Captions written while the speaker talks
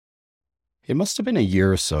It must have been a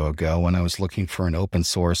year or so ago when I was looking for an open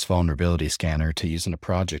source vulnerability scanner to use in a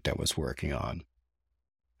project I was working on.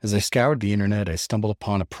 As I scoured the internet, I stumbled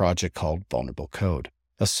upon a project called Vulnerable Code,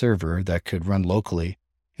 a server that could run locally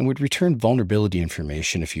and would return vulnerability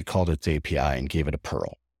information if you called its API and gave it a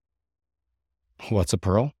PURL. What's a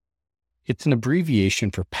PURL? It's an abbreviation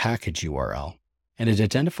for package URL, and it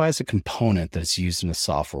identifies a component that is used in the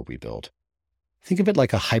software we build. Think of it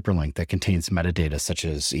like a hyperlink that contains metadata such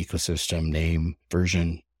as ecosystem, name,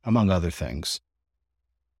 version, among other things.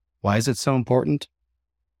 Why is it so important?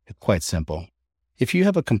 It's quite simple. If you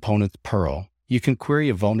have a component's PURL, you can query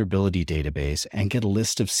a vulnerability database and get a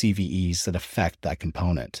list of CVEs that affect that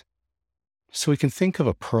component. So we can think of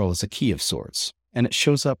a PURL as a key of sorts, and it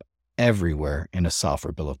shows up everywhere in a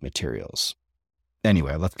software bill of materials.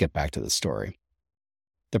 Anyway, let's get back to the story.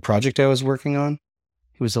 The project I was working on,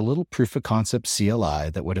 it was a little proof of concept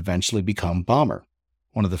CLI that would eventually become Bomber,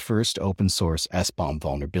 one of the first open source SBOM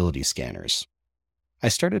vulnerability scanners. I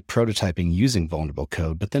started prototyping using vulnerable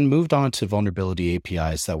code, but then moved on to vulnerability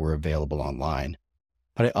APIs that were available online.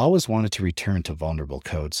 But I always wanted to return to vulnerable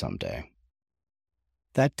code someday.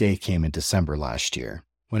 That day came in December last year,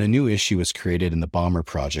 when a new issue was created in the Bomber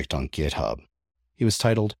project on GitHub. It was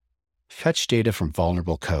titled Fetch Data from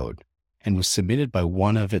Vulnerable Code, and was submitted by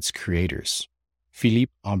one of its creators,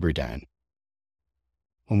 Philippe Ombredanne.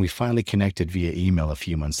 When we finally connected via email a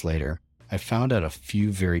few months later, I found out a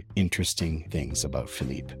few very interesting things about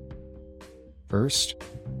Philippe. First,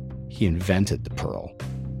 he invented the PURL.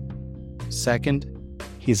 Second,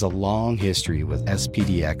 he has a long history with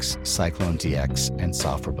SPDX, CycloneDX, and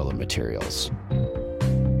software bill of materials.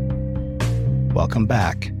 Welcome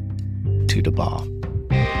back to the bomb.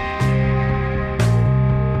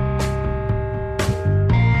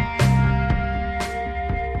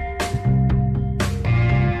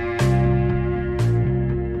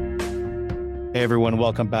 Hey everyone,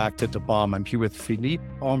 welcome back to The Bomb. I'm here with Philippe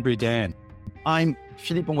Ombredanne. I'm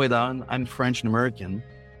Philippe Ombredanne. I'm French and American,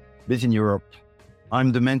 based in Europe.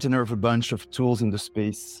 I'm the maintainer of a bunch of tools in the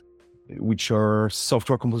space, which are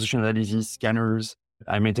software composition analysis, scanners.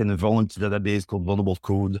 I maintain a vulnerability database called Vulnerable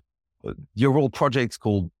Code. The overall project is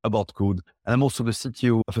called About Code. And I'm also the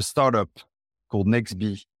CTO of a startup called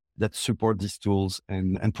NextB that support these tools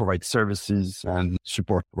and provide services and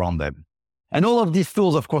support around them. And all of these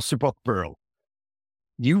tools, of course, support PURL.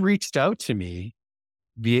 You reached out to me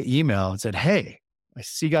via email and said, hey, I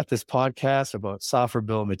see you got this podcast about software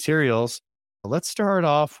bill of materials. Let's start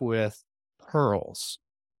off with PURLs,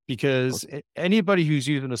 because anybody who's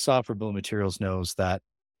using a software bill of materials knows that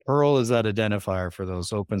PURL is that identifier for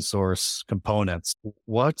those open source components.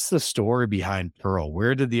 What's the story behind PURL?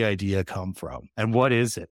 Where did the idea come from? And what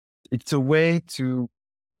is it? It's a way to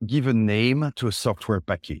give a name to a software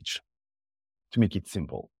package, to make it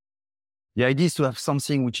simple. The idea is to have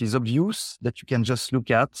something which is obvious that you can just look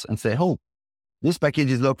at and say, oh, this package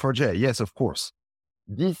is Log4j. Yes, of course.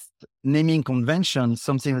 This naming convention is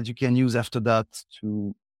something that you can use after that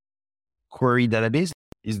to query database.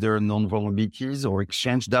 Is there known vulnerabilities or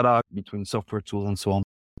exchange data between software tools and so on?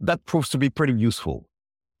 That proves to be pretty useful.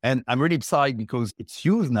 And I'm really excited because it's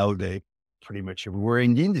used nowadays pretty much everywhere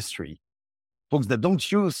in the industry. Folks that don't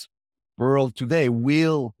use PURL today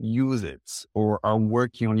will use it or are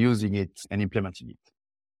working on using it and implementing it.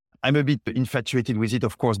 I'm a bit infatuated with it,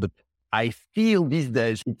 of course, but I feel these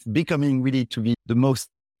days it's becoming really to be the most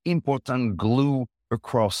important glue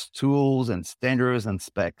across tools and standards and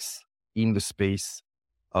specs in the space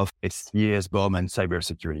of SCA, SBOM, and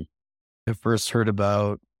cybersecurity. I first heard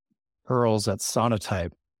about PURLs at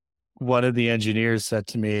Sonotype. One of the engineers said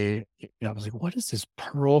to me, I was like, what is this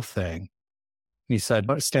PURL thing? And he said,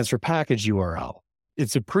 it stands for package URL.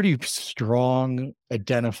 It's a pretty strong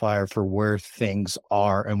identifier for where things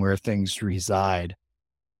are and where things reside.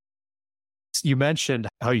 You mentioned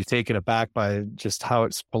how you're taken aback by just how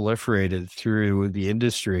it's proliferated through the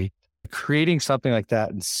industry. Creating something like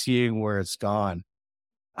that and seeing where it's gone,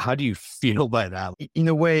 how do you feel by that? In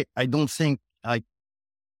a way, I don't think I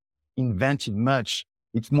invented much.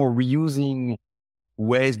 It's more reusing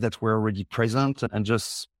ways that were already present and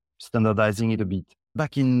just standardizing it a bit.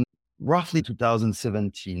 Back in roughly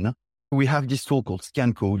 2017, we have this tool called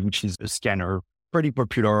ScanCode, which is a scanner, pretty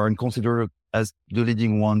popular and considered as the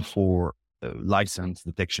leading one for license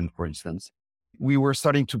detection, for instance. We were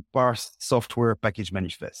starting to parse software package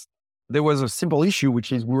manifest. There was a simple issue,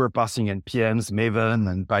 which is we were parsing NPMs, Maven,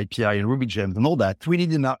 and PyPI, and Ruby gems, and all that. We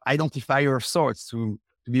needed an identifier of sorts to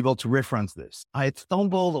be able to reference this. I had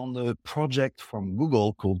stumbled on a project from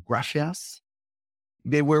Google called Graphias.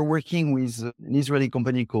 They were working with an Israeli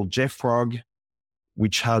company called JFrog,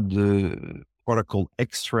 which had product called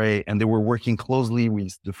X-Ray, and they were working closely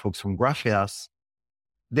with the folks from Graphias.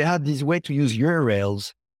 They had this way to use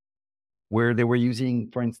URLs where they were using,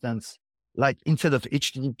 for instance, like instead of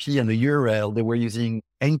HTTP and a URL, they were using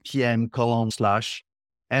npm :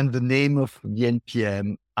 and the name of the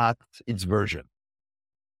npm at its version.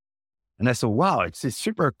 And I thought, wow, it's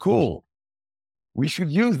super cool. We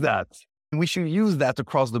should use that. We should use that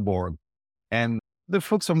across the board. And the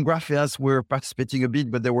folks from Graphias were participating a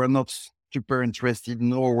bit, but they were not super interested,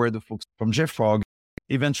 nor were the folks from JFrog.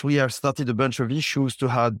 Eventually, I started a bunch of issues to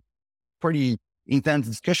have pretty intense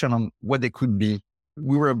discussion on what they could be.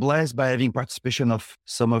 We were blessed by having participation of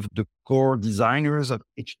some of the core designers of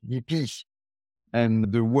HTTP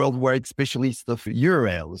and the worldwide specialists of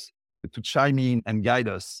URLs to chime in and guide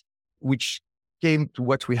us, which came to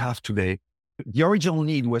what we have today. The original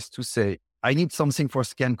need was to say, I need something for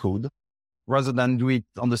scan code rather than do it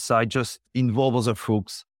on the side, just involve other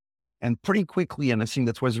folks. And pretty quickly, and I think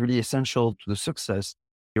that was really essential to the success,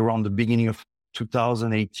 around the beginning of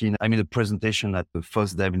 2018, I made a presentation at the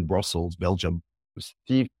FOSDEV in Brussels, Belgium.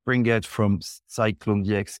 Steve Pringgett from Cyclone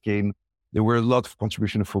DX came. There were a lot of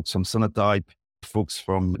contribution folks from Sonatype, folks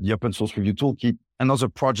from the Open Source Review Toolkit, another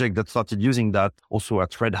project that started using that also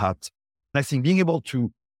at Red Hat. And I think being able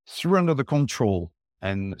to surrender the control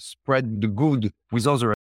and spread the good with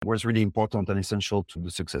others was really important and essential to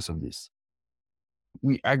the success of this.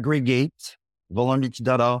 We aggregate vulnerability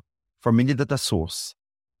data from any data source,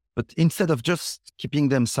 but instead of just keeping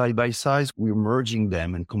them side by side, we're merging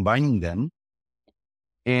them and combining them,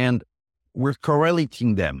 and we're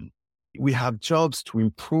correlating them. We have jobs to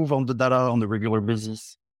improve on the data on a regular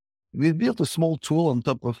basis. We built a small tool on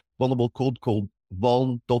top of vulnerable code called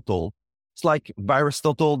Vuln Total. It's like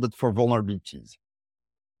VirusTotal, but for vulnerabilities.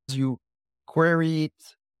 You query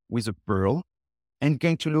it with a PURL and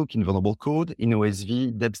going to look in vulnerable code, in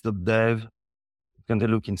OSV, deps.dev, going to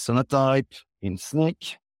look in Sonatype, in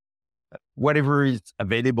Snyk, whatever is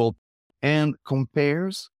available, and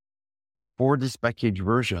compares for this package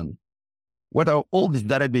version. What are all these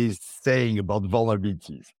databases saying about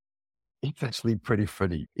vulnerabilities? It's actually pretty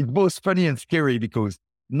funny. It's both funny and scary because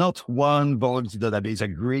not one vulnerability database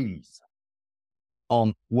agrees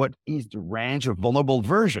on what is the range of vulnerable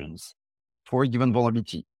versions for a given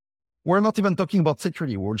vulnerability. We're not even talking about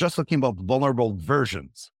security. We're just talking about vulnerable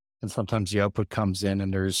versions. And sometimes the output comes in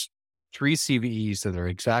and there's 3 CVEs that are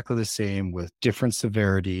exactly the same with different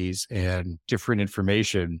severities and different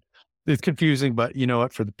information. It's confusing, but you know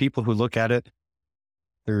what? For the people who look at it,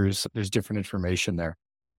 there's different information there.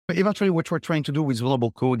 But eventually, what we're trying to do with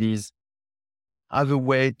vulnerable code is have a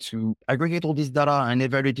way to aggregate all this data and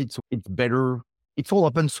evaluate it so it's better. It's all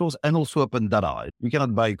open source and also open data. You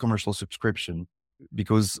cannot buy a commercial subscription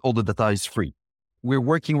because all the data is free. We're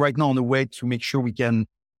working right now on a way to make sure we can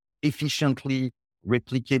efficiently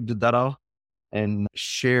replicate the data and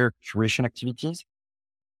share curation activities.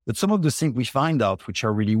 But some of the things we find out, which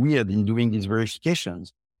are really weird in doing these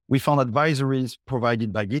verifications, we found advisories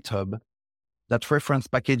provided by GitHub that reference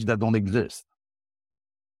packages that don't exist.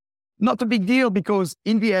 Not a big deal because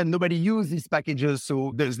in the end, nobody uses these packages,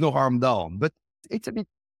 so there's no harm done. But it's a bit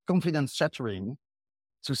confidence shattering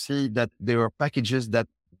to see that there are packages that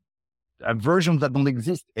have versions that don't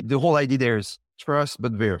exist. The whole idea there is trust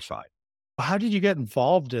but verify. How did you get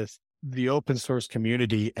involved with the open source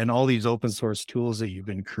community and all these open source tools that you've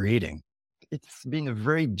been creating? It's been a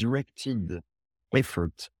very directed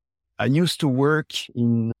effort. I used to work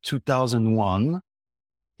in 2001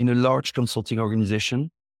 in a large consulting organization,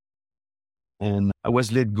 and I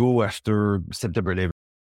was let go after September 11th.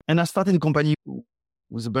 And I started a company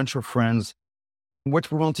with a bunch of friends.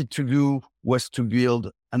 What we wanted to do was to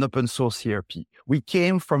build an open source ERP. We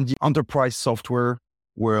came from the enterprise software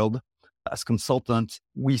world. As consultants,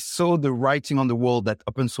 we saw the writing on the wall that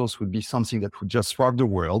open source would be something that would just rock the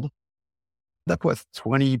world. That was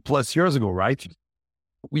 20 plus years ago, right?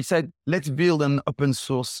 We said, let's build an open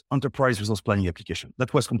source enterprise resource planning application.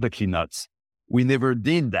 That was completely nuts. We never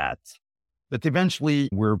did that. But eventually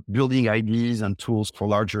we're building ideas and tools for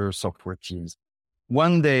larger software teams.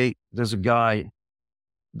 One day there's a guy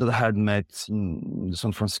that I had met in the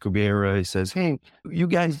San Francisco Bay Area. He says, hey, you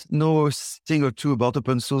guys know a thing or two about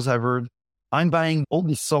open source, I've heard. I'm buying all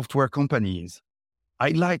these software companies.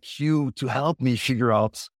 I'd like you to help me figure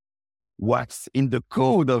out what's in the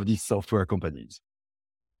code of these software companies.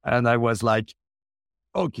 And I was like,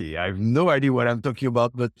 okay, I have no idea what I'm talking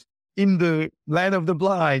about, but in the land of the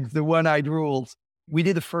blind, the one-eyed rules, we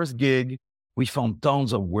did the first gig. We found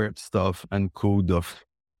tons of weird stuff and code of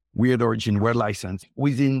weird origin, weird license.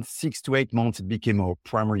 Within 6 to 8 months, it became our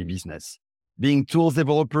primary business. Being tools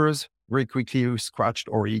developers, very quickly we scratched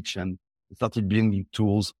our itch and started building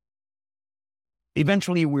tools.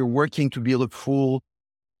 Eventually, we're working to build a full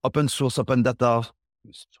open source, open data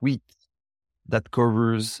suite that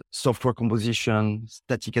covers software composition,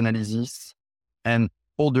 static analysis, and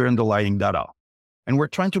all the underlying data. And we're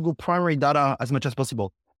trying to go primary data as much as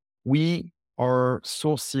possible. We are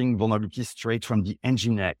sourcing vulnerabilities straight from the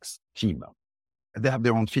Nginx team. They have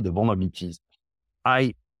their own feed of vulnerabilities.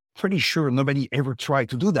 I'm pretty sure nobody ever tried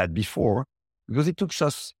to do that before because it took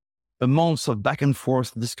us a month of back and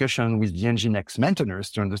forth discussion with the Nginx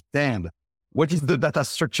maintainers to understand what is the data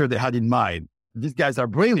structure they had in mind. These guys are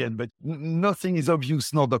brilliant, but nothing is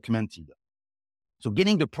obvious nor documented. So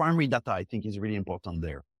getting the primary data, I think, is really important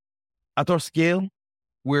there. At our scale,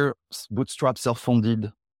 we're bootstrap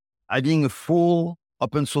self-funded. Having a full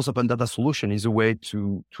open source, open data solution is a way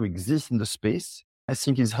to exist in the space. I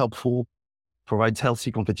think is helpful, provides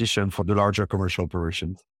healthy competition for the larger commercial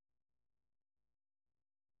operations.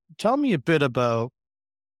 Tell me a bit about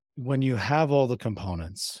when you have all the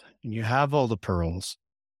components and you have all the PURLs,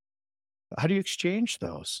 how do you exchange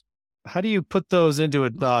those? How do you put those into a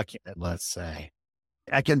document, let's say?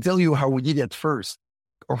 I can tell you how we did it first.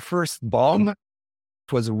 Our first BOM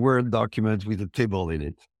was a Word document with a table in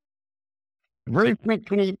it. Very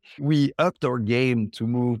quickly, we upped our game to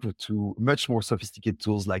move to much more sophisticated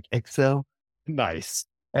tools like Excel. Nice.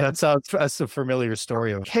 That's a familiar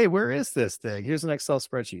story of, hey, where is this thing? Here's an Excel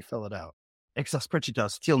spreadsheet, fill it out. Excel spreadsheets are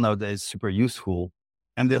still nowadays super useful,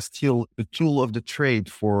 and they're still a tool of the trade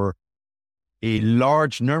for a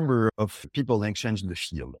large number of people in exchange in the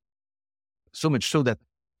field. So much so that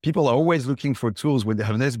people are always looking for tools when they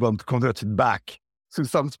have an SBOM to convert it back to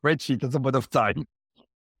some spreadsheet at some point of time.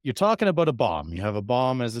 You're talking about a BOM. You have a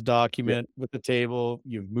BOM as a document with the table.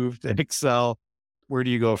 You've moved to Excel. Where do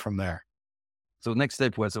you go from there? So next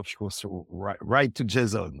step was, of course, right to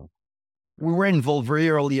JSON. We were involved very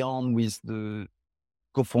early on with the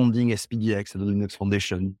co-founding SPDX at the Linux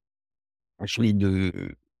Foundation. Actually,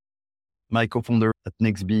 my co-founder at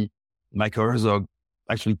Nextbee, Michael Herzog,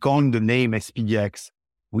 actually coined the name SPDX,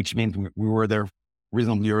 which meant we were there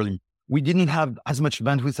reasonably early. We didn't have as much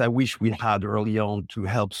bandwidth as I wish we had early on to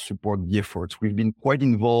help support the efforts. We've been quite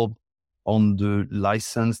involved on the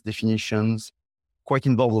license definitions, quite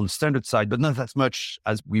involved on the standard side, but not as much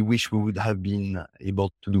as we wish we would have been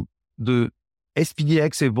able to do. The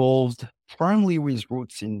SPDX evolved primarily with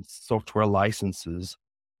roots in software licenses,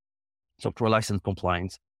 software license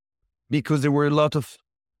compliance, because there were a lot of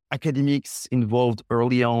academics involved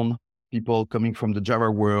early on, people coming from the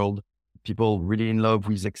Java world, people really in love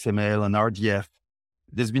with XML and RDF.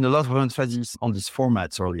 There's been a lot of emphasis on these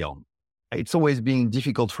formats early on. It's always been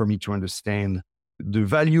difficult for me to understand the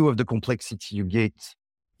value of the complexity you get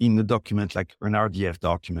in a document like an RDF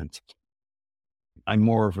document. I'm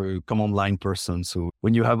more of a command line person. So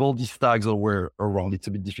when you have all these tags all around, it's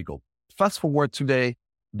a bit difficult. Fast forward today,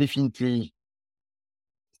 definitely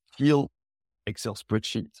still Excel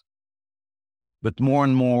spreadsheet. But more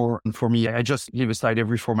and more, and for me, I just leave aside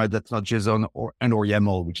every format that's not JSON or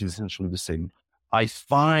YAML, which is essentially the same. I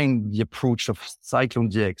find the approach of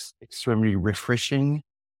CycloneDX extremely refreshing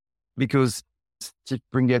because Steve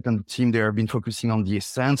Pringett and the team there have been focusing on the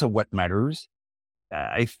essence of what matters.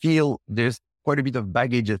 I feel there's quite a bit of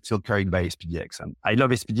baggage that's still carried by SPDX. And I love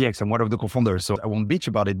SPDX. I'm one of the co-founders, so I won't bitch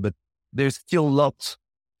about it, but there's still a lot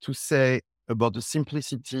to say about the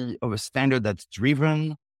simplicity of a standard that's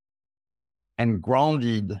driven and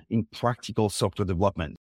grounded in practical software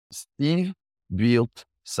development. Steve built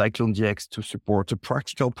CycloneDX to support a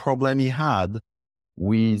practical problem he had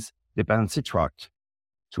with dependency track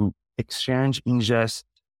to exchange, ingest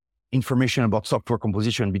information about software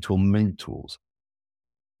composition between many tools.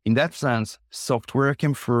 In that sense, software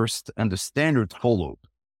came first and the standard followed.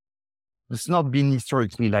 It's not been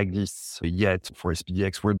historically like this yet for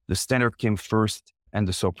SPDX, where the standard came first and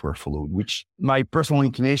the software followed, which my personal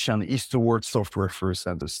inclination is towards software first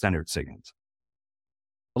and the standard second.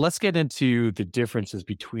 Let's get into the differences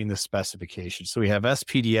between the specifications. So we have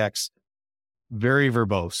SPDX, very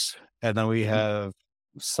verbose, and then we have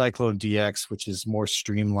CycloneDX, which is more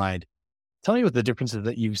streamlined. Tell me what the differences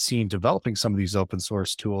that you've seen developing some of these open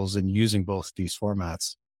source tools and using both these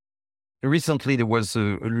formats. Recently, there was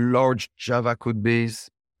a large Java code base,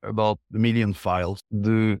 about 1 million files.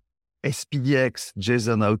 The SPDX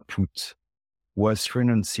JSON output was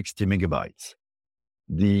 360 megabytes.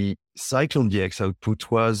 The CycloneDX output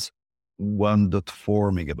was 1.4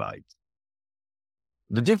 megabytes.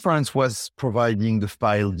 The difference was providing the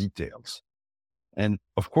file details. And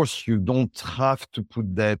of course, you don't have to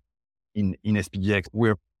put that in SPDX.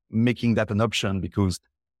 We're making that an option because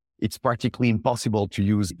it's practically impossible to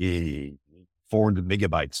use a 400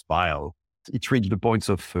 megabytes file it reached the points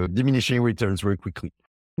of diminishing returns very quickly.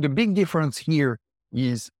 The big difference here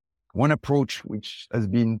is one approach which has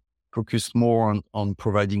been focused more on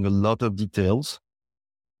providing a lot of details,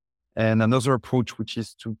 and another approach which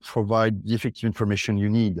is to provide the effective information you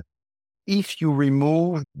need. If you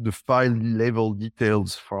remove the file level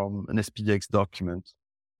details from an SPDX document,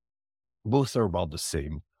 both are about the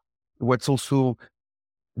same. What's also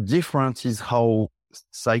different is how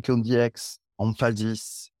CycleDX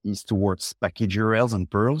emphasis is towards package URLs and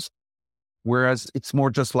PURLs, whereas it's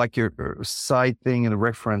more just like a side thing and a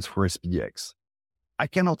reference for SPDX. I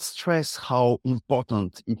cannot stress how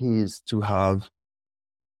important it is to have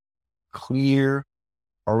clear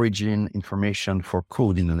origin information for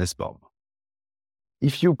code in an SBOM.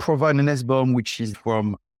 If you provide an SBOM which is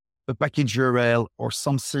from a package URL or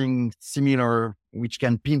something similar, which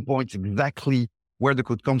can pinpoint exactly where the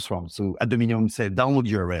code comes from, so at the minimum, say download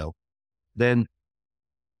URL, then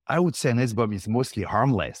I would say an SBOM is mostly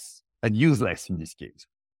harmless and useless in this case.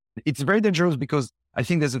 It's very dangerous because I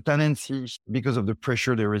think there's a tendency, because of the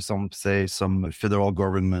pressure there is on, say, some federal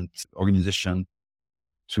government organization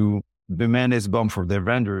to demand SBOM for their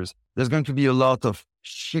vendors. There's going to be a lot of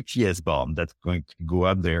shitty SBOM that's going to go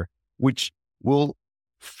up there, which will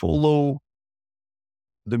follow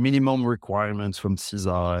the minimum requirements from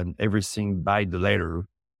CISA and everything by the letter,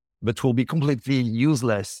 but will be completely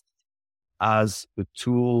useless as a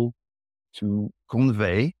tool to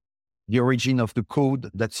convey the origin of the code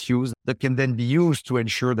that's used, that can then be used to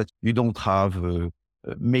ensure that you don't have a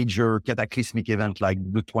major cataclysmic event like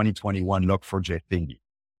the 2021 Log4j thingy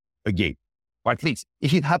again. Or at least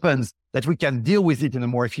if it happens, that we can deal with it in a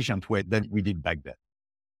more efficient way than we did back then.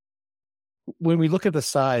 When we look at the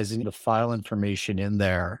size and the file information in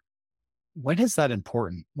there, when is that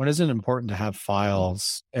important? When is it important to have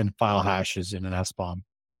files and file hashes in an SBOM?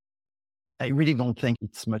 I really don't think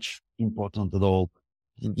it's much important at all.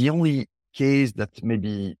 The only case that may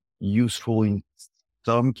be useful in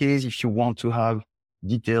some case, if you want to have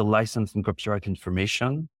detailed license and copyright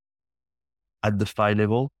information at the file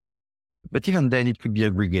level, but even then it could be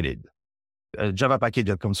aggregated. A Java package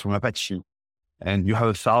that comes from Apache, and you have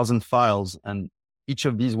 1,000 files, and each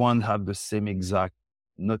of these ones have the same exact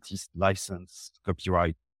notice, license,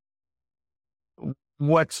 copyright.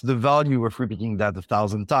 What's the value of repeating that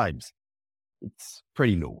 1,000 times? It's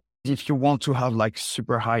pretty low. If you want to have like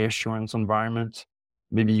super high assurance environment,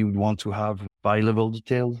 maybe you want to have file level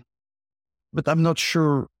details, but I'm not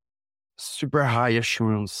sure super high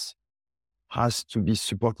assurance has to be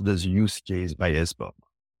supported as a use case by SBOM.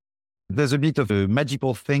 There's a bit of a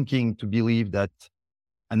magical thinking to believe that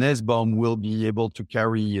an SBOM will be able to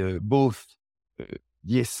carry both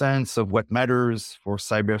the essence of what matters for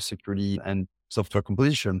cybersecurity and software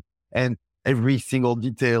composition and every single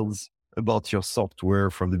details about your software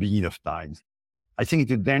from the beginning of time. I think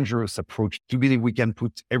it's a dangerous approach to believe we can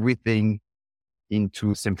put everything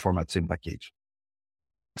into same format, same package.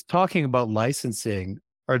 Talking about licensing,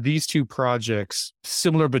 are these two projects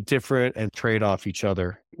similar but different and trade off each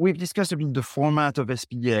other? We've discussed a bit the format of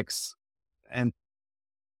SPDX, and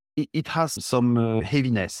it has some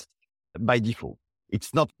heaviness by default.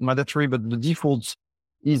 It's not mandatory, but the default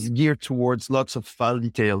is geared towards lots of file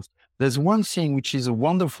details. There's one thing which is a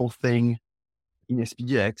wonderful thing in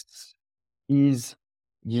SPDX is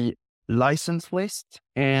the license list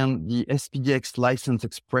and the SPDX license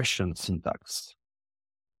expression syntax,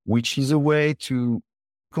 which is a way to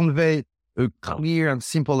convey a clear and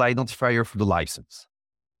simple identifier for the license.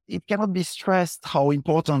 It cannot be stressed how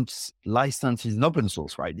important license is in open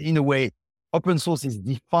source, right? In a way, open source is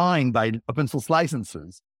defined by open source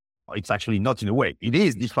licenses. It's actually not in a way. It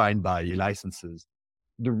is defined by licenses.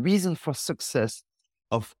 The reason for success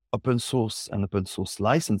of open source and open source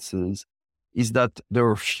licenses is that there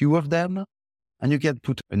are few of them and you can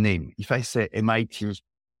put a name. If I say MIT,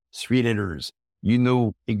 3 letters, you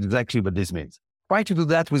know exactly what this means. Try to do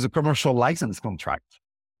that with a commercial license contract.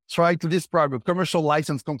 Try to describe a commercial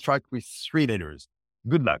license contract with 3 letters.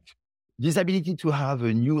 Good luck. This ability to have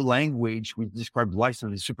a new language which describes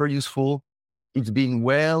license is super useful. It's been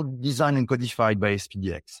well designed and codified by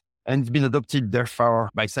SPDX, and it's been adopted therefore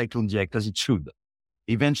by CycleDX as it should.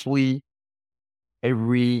 Eventually,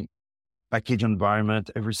 every package environment,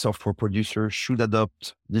 every software producer should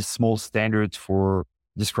adopt this small standard for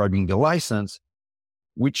describing the license,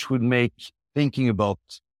 which would make thinking about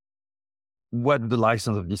what the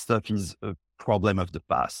license of this stuff is a problem of the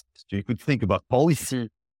past. So you could think about policy,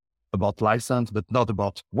 about license, but not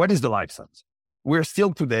about what is the license. We're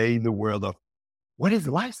still today in the world of what is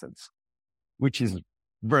the license, which is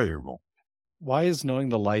very wrong. Why is knowing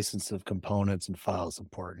the license of components and files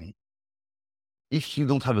important? If you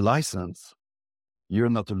don't have a license, you're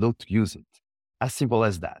not allowed to use it. As simple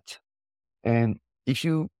as that. And if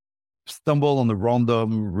you stumble on a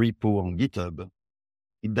random repo on GitHub,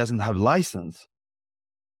 it doesn't have license.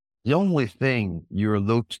 The only thing you're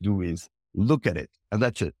allowed to do is look at it, and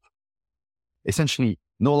that's it. Essentially,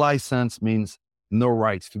 no license means no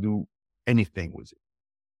rights to do anything with it.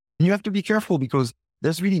 And you have to be careful because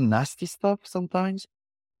there's really nasty stuff sometimes.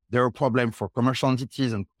 There are problems for commercial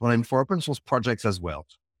entities and problems for open source projects as well.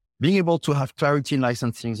 Being able to have clarity in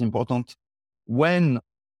licensing is important. When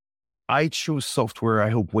I choose software,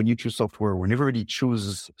 I hope when you choose software, when everybody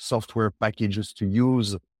chooses software packages to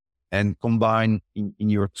use and combine in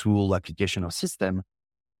your tool, application, or system,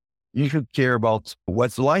 you should care about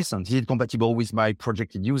what's the license. Is it compatible with my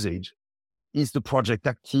projected usage? Is the project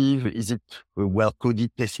active? Is it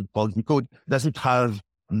well-coded, tested quality code? Does it have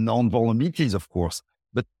non-vulnerabilities, of course?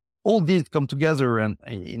 But all these come together and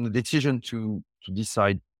in the decision to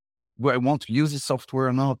decide, do I want to use this software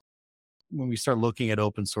or not? When we start looking at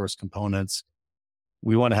open source components,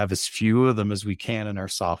 we want to have as few of them as we can in our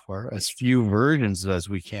software, as few versions as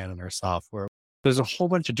we can in our software. There's a whole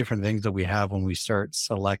bunch of different things that we have when we start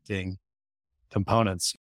selecting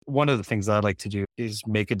components. One of the things I like to do is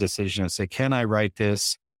make a decision and say, can I write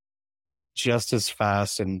this just as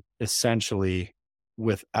fast and essentially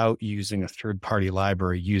without using a third-party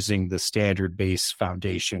library, using the standard base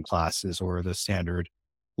foundation classes or the standard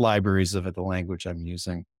libraries of the language I'm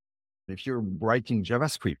using? If you're writing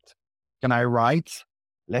JavaScript, can I write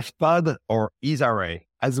leftpad or isArray,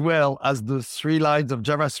 as well as the 3 lines of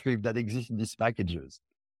JavaScript that exist in these packages,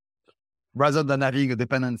 rather than having a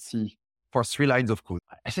dependency for 3 lines of code?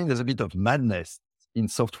 I think there's a bit of madness in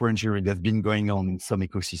software engineering that's been going on in some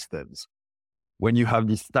ecosystems. When you have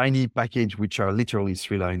this tiny package, which are literally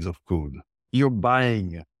 3 lines of code, you're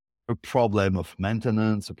buying a problem of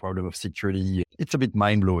maintenance, a problem of security. It's a bit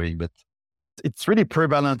mind-blowing, but it's really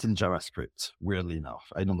prevalent in JavaScript, weirdly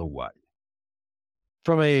enough. I don't know why.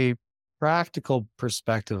 From a practical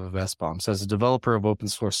perspective of SBOMs, as a developer of open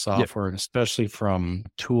source software, and especially from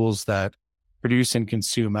tools that produce and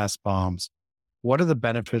consume SBOMs, what are the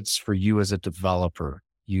benefits for you as a developer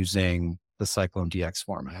using the Cyclone DX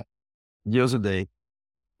format? The other day,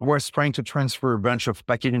 I was trying to transfer a bunch of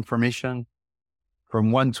package information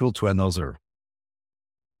from one tool to another.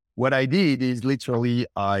 What I did is literally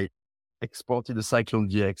I exported the Cyclone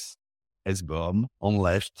DX SBOM on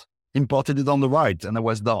left, imported it on the right, and I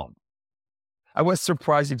was done. I was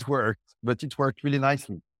surprised it worked, but it worked really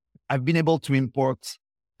nicely. I've been able to import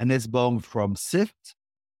an SBOM from Sift.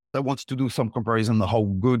 I wanted to do some comparison on how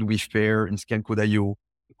good we fare in Scancode.io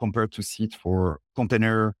compared to Sift for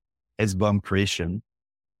container SBOM creation.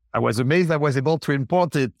 I was amazed I was able to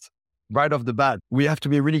import it right off the bat. We have to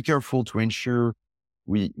be really careful to ensure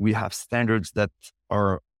we have standards that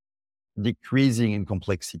are decreasing in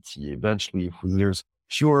complexity. Eventually, if there's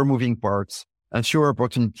fewer moving parts and fewer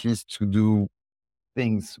opportunities to do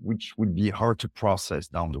things which would be hard to process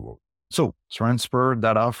down the road. So transfer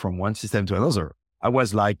data from one system to another. I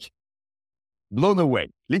was like blown away.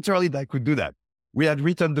 Literally, I could do that. We had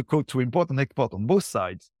written the code to import and export on both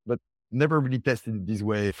sides, but never really tested it this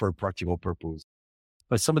way for a practical purpose.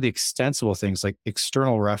 But some of the extensible things like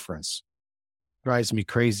external reference drives me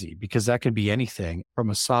crazy because that could be anything from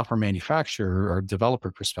a software manufacturer or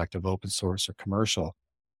developer perspective, open source or commercial.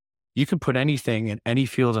 You can put anything in any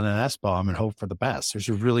field in an SBOM and hope for the best. There's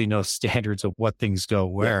really no standards of what things go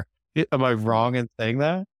where. Yeah. Am I wrong in saying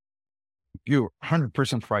that? You're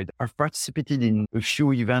 100% right. I've participated in a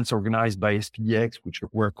few events organized by SPDX, which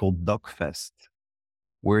were called DocFest,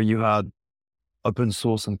 where you had open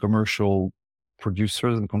source and commercial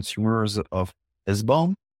producers and consumers of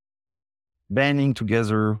SBOM banding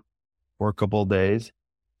together for a couple of days,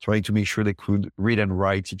 trying to make sure they could read and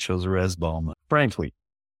write each other SBOM. Frankly,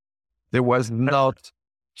 there was not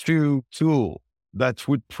two tools that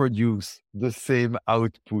would produce the same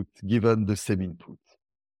output given the same input.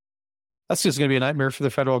 That's just going to be a nightmare for the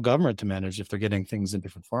federal government to manage if they're getting things in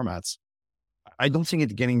different formats. I don't think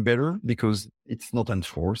it's getting better because it's not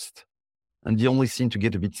enforced. And the only thing to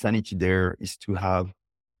get a bit sanity there is to have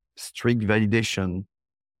strict validation,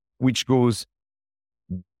 which goes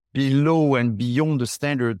below and beyond the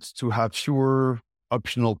standards to have fewer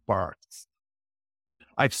optional parts.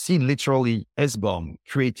 I've seen literally SBOM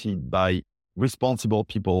created by responsible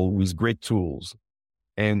people with great tools,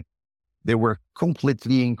 and they were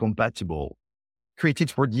completely incompatible,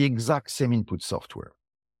 created for the exact same input software.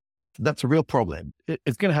 That's a real problem.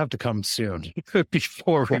 It's going to have to come soon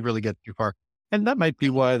before we really get too far. And that might be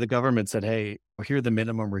why the government said, hey, here are the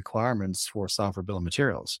minimum requirements for software bill of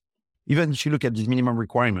materials. Even if you look at these minimum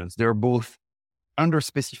requirements, they're both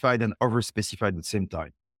underspecified and overspecified at the same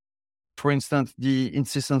time. For instance, the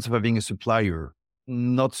insistence of having a supplier,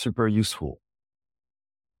 not super useful.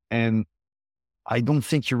 And I don't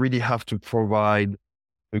think you really have to provide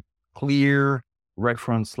a clear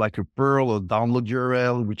reference like a PURL or download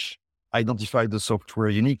URL, which identify the software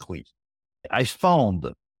uniquely. I found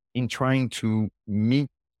in trying to meet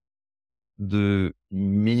the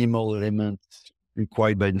minimal elements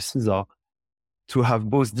required by the SCA to have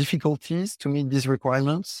both difficulties to meet these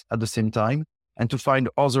requirements at the same time and to find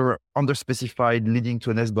other underspecified leading to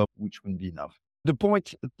an SBOM, which wouldn't be enough. The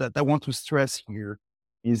point that I want to stress here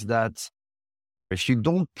is that if you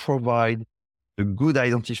don't provide a good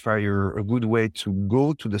identifier, a good way to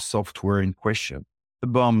go to the software in question, the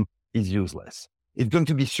BOM is useless. It's going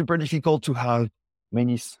to be super difficult to have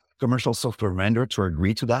many commercial software vendors to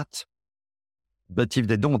agree to that. But if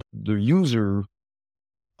they don't, the user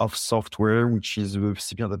of software, which is the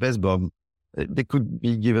recipient of SBOM, they could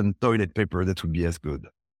be given toilet paper that would be as good.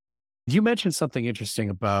 You mentioned something interesting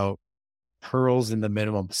about PURLs in the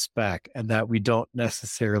minimum spec and that we don't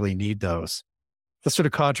necessarily need those. That sort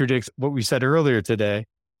of contradicts what we said earlier today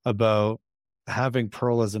about having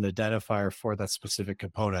PURL as an identifier for that specific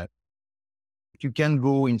component. You can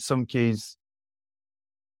go in some case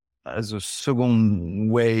as a second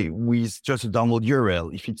way with just a download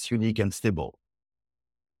URL if it's unique and stable.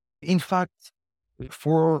 In fact,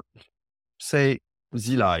 for say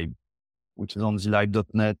zlib, which is on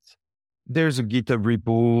zlib.net, there's a GitHub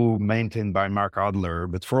repo maintained by Mark Adler,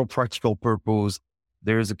 but for all practical purpose,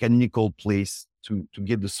 there's a canonical place to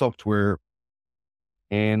get the software.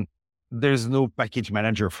 And there's no package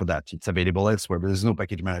manager for that. It's available elsewhere, but there's no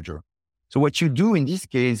package manager. So what you do in this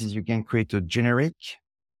case is you can create a generic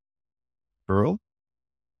PURL,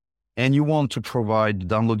 and you want to provide the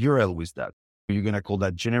download URL with that. You're going to call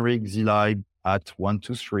that generic zlib at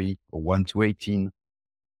 123 or 1218.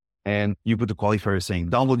 And you put a qualifier saying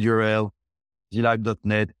download URL,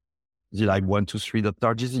 zlib.net,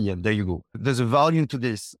 zlib123.rgz, and there you go. There's a value to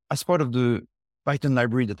this. As part of the Python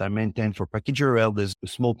library that I maintain for package URL, there's a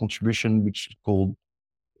small contribution which is called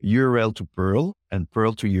URL to PURL and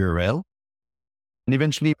PURL to URL. And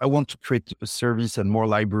eventually I want to create a service and more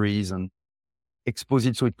libraries and expose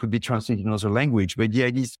it so it could be translated in another language. But the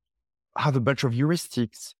idea is have a bunch of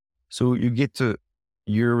heuristics. So you get a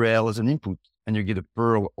URL as an input and you get a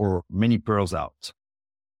PURL or many PURLs out.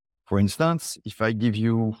 For instance, if I give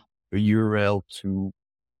you a URL to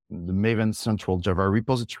the Maven Central Java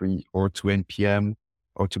repository or to NPM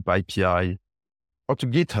or to PyPI or to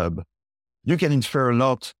GitHub, you can infer a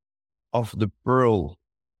lot of the PURL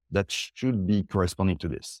that should be corresponding to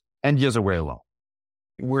this and the other way along.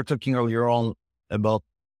 We're talking earlier on about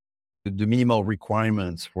the minimal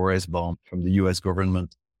requirements for SBOM from the US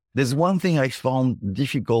government. There's one thing I found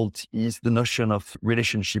difficult is the notion of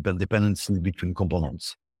relationship and dependency between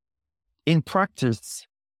components. In practice,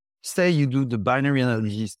 say you do the binary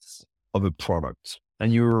analysis of a product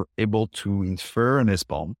and you're able to infer an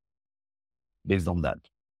SBOM based on that.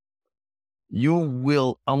 You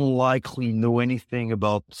will unlikely know anything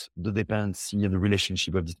about the dependency and the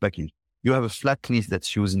relationship of this package. You have a flat list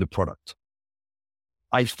that's used in the product.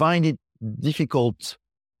 I find it difficult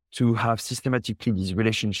to have systematically this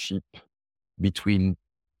relationship between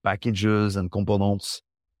packages and components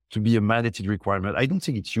to be a mandated requirement. I don't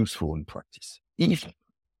think it's useful in practice. If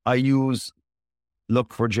I use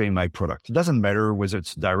Log4j in my product, it doesn't matter whether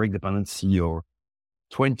it's direct dependency or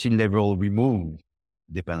 20-level remove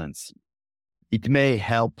dependency. It may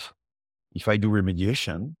help if I do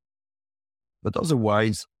remediation, but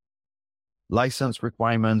otherwise, license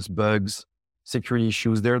requirements, bugs, security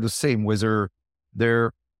issues, they're the same, whether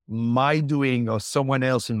they're my doing or someone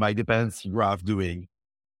else in my dependency graph doing.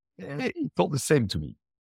 It's all the same to me.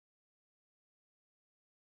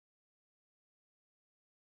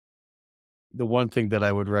 The one thing that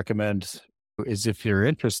I would recommend is if you're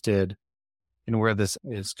interested in where this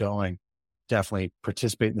is going, definitely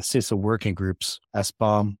participate in the CISA working groups.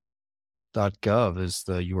 SBOM.gov is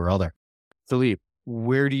the URL there. Philippe,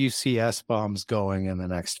 where do you see SBOMs going in the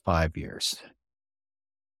next 5 years?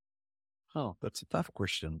 Oh, that's a tough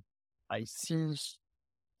question. I see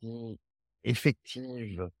the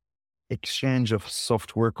effective exchange of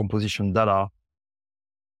software composition data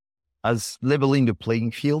as leveling the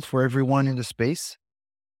playing field for everyone in the space.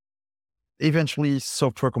 Eventually,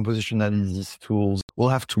 software composition analysis tools will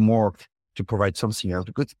have to morph to provide something else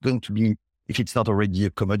because it's going to be, if it's not already a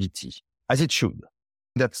commodity, as it should.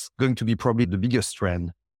 That's going to be probably the biggest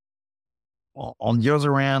trend. On the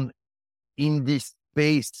other hand, in this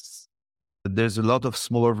space, there's a lot of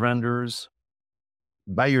smaller vendors.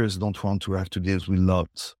 Buyers don't want to have to deal with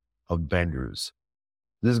lots of vendors.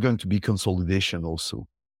 There's going to be consolidation also,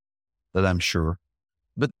 that I'm sure.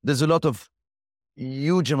 But there's a lot of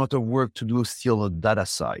huge amount of work to do still on the data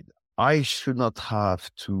side. I should not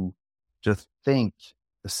have to just think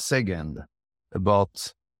a second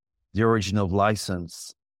about the origin of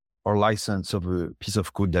license or license of a piece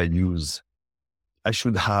of code I use. I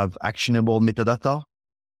should have actionable metadata,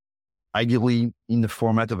 ideally in the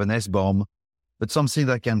format of an SBOM, but something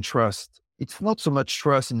that I can trust. It's not so much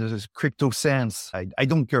trust in the crypto sense. I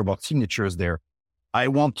don't care about signatures there. I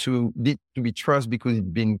want to be trust because it's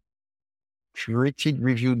been curated,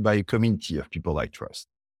 reviewed by a community of people I trust.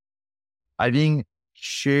 Having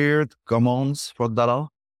shared commons for data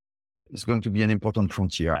is going to be an important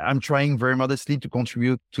frontier. I'm trying very modestly to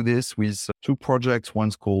contribute to this with two projects.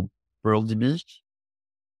 One's called PURLDB,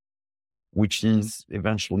 which is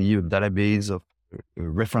eventually a database of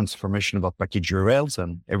reference information about package URLs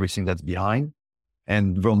and everything that's behind,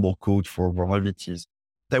 and vulnerable code for vulnerabilities.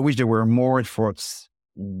 I wish there were more efforts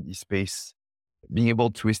in this space. Being able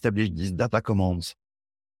to establish these data commands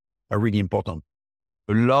are really important.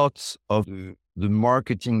 A lot of the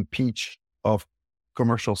marketing pitch of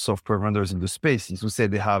commercial software vendors in the space is to say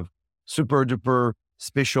they have super duper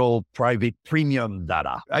special private premium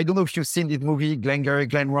data. I don't know if you've seen this movie, Glengarry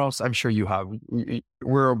Glen Ross. I'm sure you have.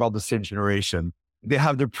 We're about the same generation. They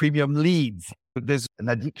have the premium leads. There's an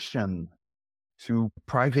addiction to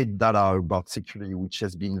private data about security, which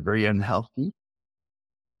has been very unhealthy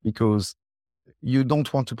because you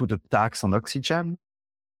don't want to put a tax on oxygen.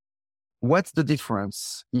 What's the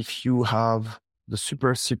difference if you have the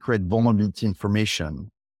super secret vulnerability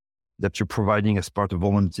information that you're providing as part of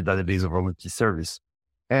vulnerability database or vulnerability service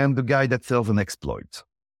and the guy that sells an exploit?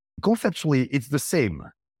 Conceptually, it's the same.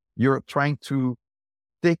 You're trying to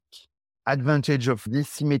take advantage of this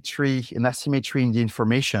symmetry and asymmetry in the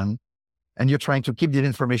information, and you're trying to keep the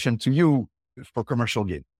information to you for commercial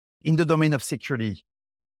gain. In the domain of security,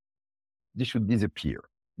 this should disappear.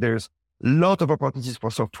 There's a lot of opportunities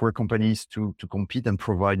for software companies to compete and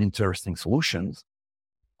provide interesting solutions.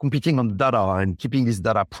 Competing on data and keeping this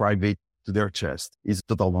data private to their chest is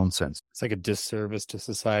total nonsense. It's like a disservice to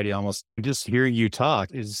society almost. Just hearing you talk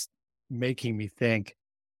is making me think,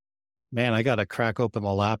 man, I got to crack open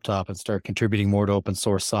the laptop and start contributing more to open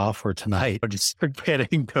source software tonight. Or just start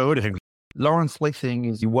getting coding. Lawrence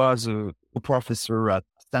Lathing, he was a professor at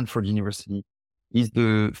Stanford University. He's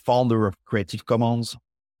the founder of Creative Commons.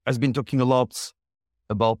 Has been talking a lot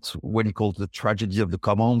about what he calls the tragedy of the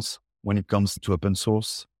commons when it comes to open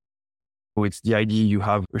source. So it's the idea you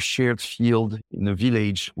have a shared field in a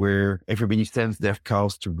village where everybody sends their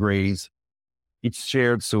cows to graze. It's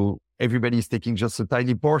shared, so everybody's taking just a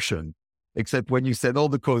tiny portion, except when you send all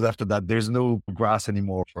the code after that, there's no grass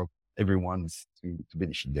anymore for everyone to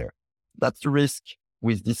benefit there. That's the risk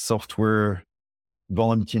with this software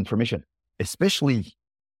vulnerability information. Especially,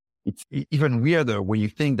 it's even weirder when you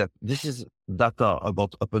think that this is data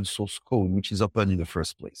about open source code, which is open in the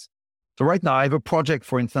first place. So right now I have a project,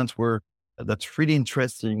 for instance, where that's really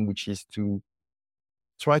interesting, which is to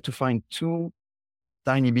try to find two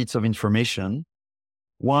tiny bits of information.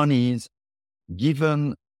 One is,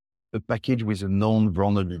 given a package with a known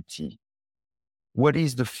vulnerability, what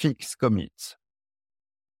is the fix commit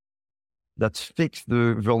that fixed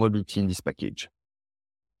the vulnerability in this package?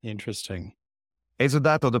 Interesting. Either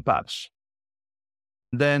that or the patch.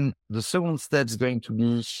 Then the second step is going to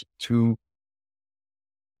be to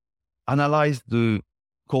analyze the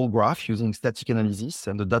call graph using static analysis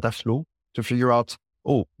and the data flow to figure out,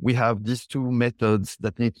 we have these two methods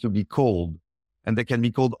that need to be called, and they can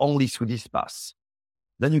be called only through this pass.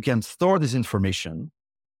 Then you can store this information.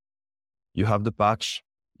 You have the patch,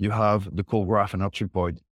 you have the call graph and entry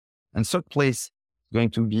point. And third place is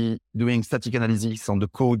going to be doing static analysis on the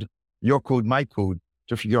code, your code, my code,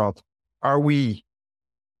 to figure out, are we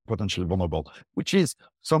potentially vulnerable? Which is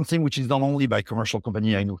something which is done only by commercial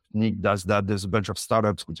company. I know Nick does that. There's a bunch of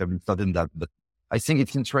startups which have been studying that, but I think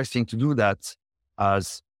it's interesting to do that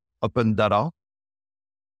as open data.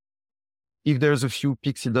 If there's a few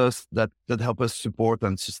pixie dust that help us support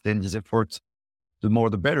and sustain these efforts, the more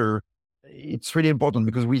the better. It's really important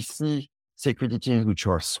because we see security teams which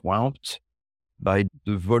are swamped by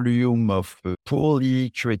the volume of poorly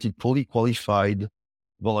curated, poorly qualified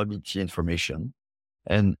vulnerability information,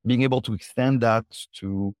 and being able to extend that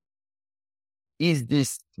to, is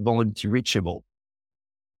this vulnerability reachable?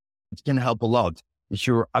 It can help a lot if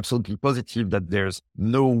you're absolutely positive that there's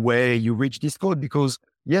no way you reach this code, because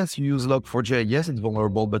yes, you use log4j, yes, it's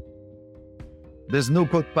vulnerable, but there's no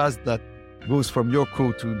code path that goes from your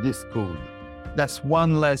code to this code. That's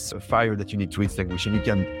one less fire that you need to extinguish, and you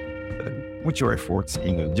can put your efforts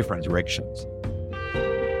in different directions.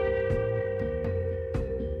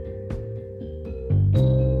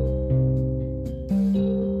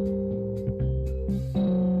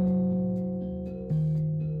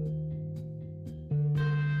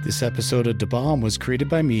 This episode of Da Bomb was created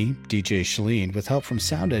by me, DJ Shalene, with help from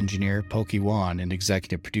sound engineer Pokey Wan and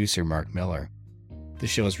executive producer Mark Miller. The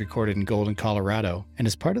show is recorded in Golden, Colorado, and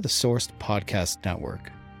is part of the Sourced Podcast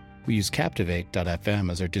Network. We use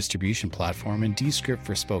Captivate.fm as our distribution platform and Descript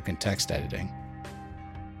for spoken text editing.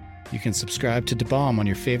 You can subscribe to Da Bomb on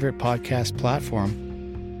your favorite podcast platform.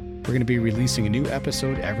 We're going to be releasing a new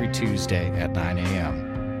episode every Tuesday at 9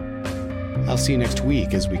 a.m. I'll see you next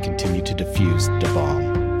week as we continue to diffuse Da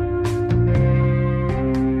Bomb.